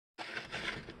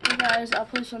guys,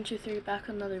 Outpost 123 back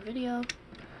with another video,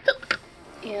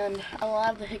 and a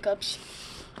lot of the hiccups,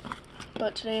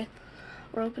 but today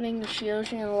we're opening the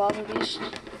Shiojian Lava Beast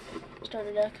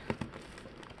starter deck.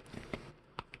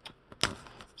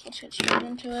 Let's get straight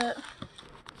into it.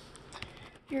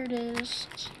 Here it is.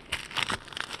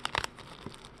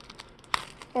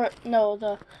 Or, no,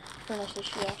 the Furnace of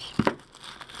Shios.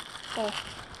 Oh,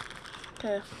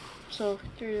 okay, so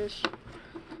here it is.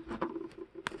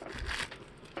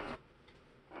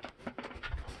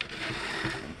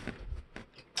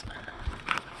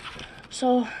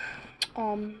 So,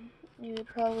 you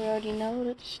probably already know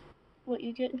that's what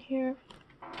you get in here.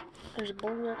 There's a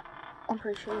bullet. I'm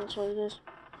pretty sure that's what it is.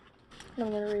 And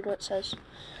I'm going to read what it says.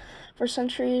 For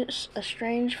centuries, a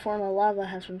strange form of lava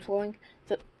has been flowing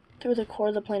through the core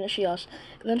of the planet Shios,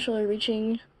 eventually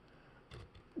reaching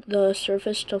the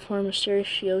surface to form a mysterious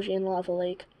Shiojian lava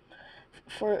lake.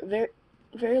 For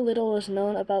very little is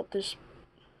known about this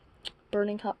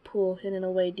burning hot pool hidden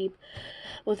away deep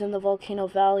within the volcano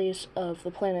valleys of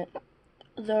the planet,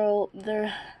 though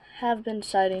there have been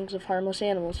sightings of harmless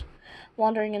animals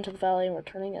wandering into the valley and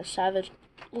returning as savage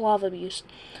lava beasts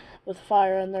with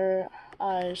fire in their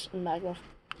eyes and magma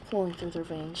flowing through their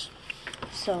veins.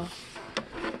 So,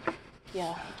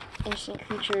 yeah, innocent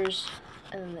creatures,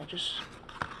 and then they just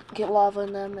get lava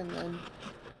in them, and then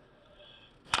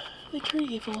they turn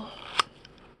evil.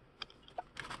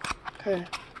 Okay.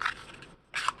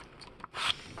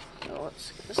 So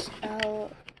let's get this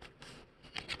out.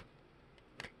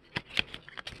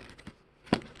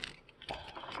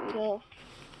 Here we go.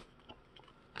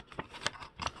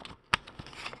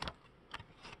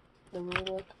 The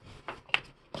rulebook.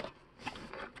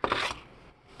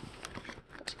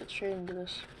 Let's get straight into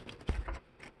this.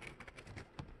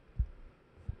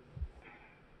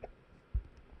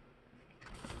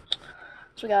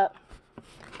 So we got,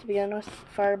 to begin with,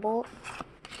 Firebolt,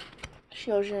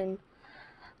 Shiojian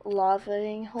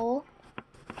Lavaing Hole,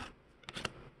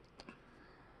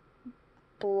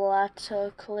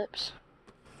 Blataclips,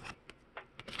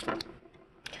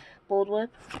 Bold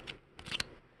Whip,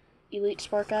 Elite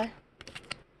Spark Eye,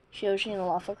 Shiojian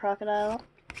Lava Crocodile,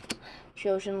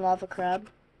 Shiojian Lava Crab,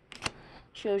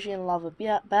 Shiojian Lava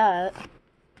Bat,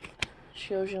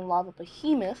 Shiojian Lava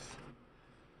Behemoth,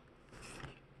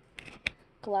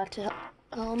 Galactic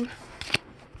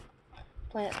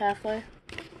Planet Pathway,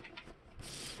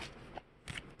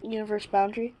 Universe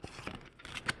Boundary,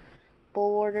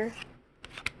 Bullwarder,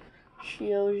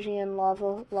 Shiojian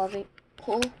Lava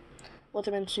Pool,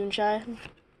 Witherman Sunshine,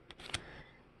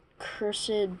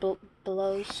 Cursed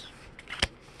Billows,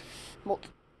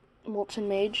 Molten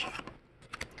Mage,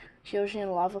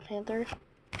 Shiojian Lava Panther,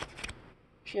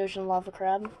 Shiojian Lava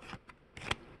Crab,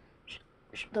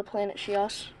 the Planet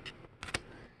Shios,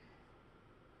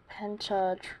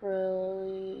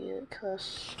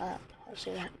 Pentatrilicus, how to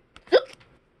say that?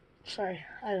 Sorry,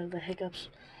 I have the hiccups.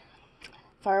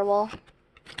 Firewall,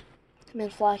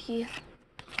 Minflaky,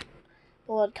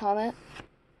 Blood Comet,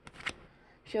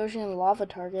 Shiojian Lava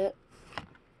Target,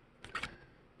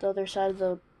 the other side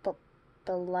of the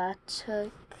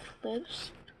Blataclips,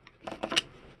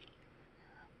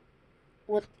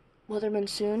 Witherman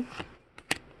Soon,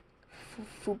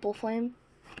 Foople Flame,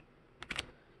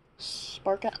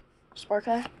 Spark Eye,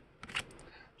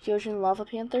 Shiojian Lava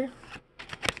Panther,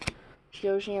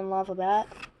 Shiojian Lava Bat,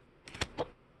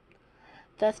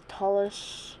 Death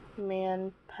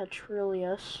Talisman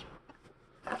Patrilius,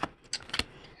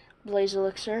 Blaze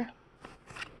Elixir,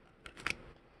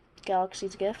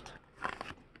 Galaxy's Gift,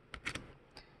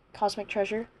 Cosmic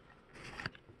Treasure,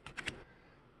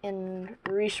 and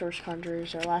Resource Conjurer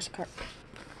is our last card.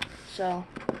 So,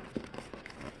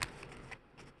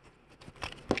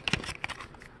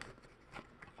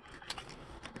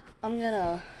 I'm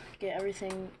gonna get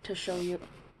everything to show you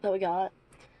that we got,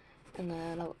 and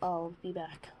then I'll be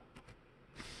back.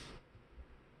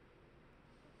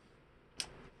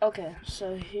 Okay,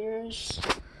 so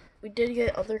we did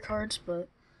get other cards, but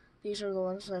these are the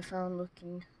ones that I found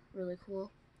looking really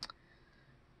cool.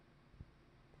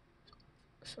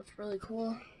 So it's really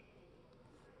cool.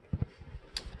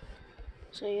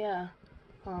 So yeah,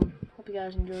 hope you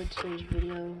guys enjoyed today's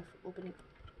video opening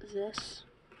this.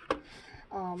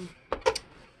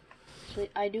 So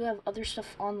I do have other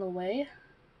stuff on the way,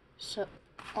 so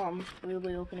we'll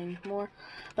be opening more,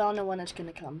 but I don't know when it's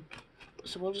gonna come.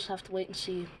 So we'll just have to wait and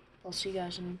see. I'll see you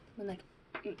guys in the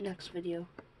next video.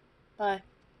 Bye.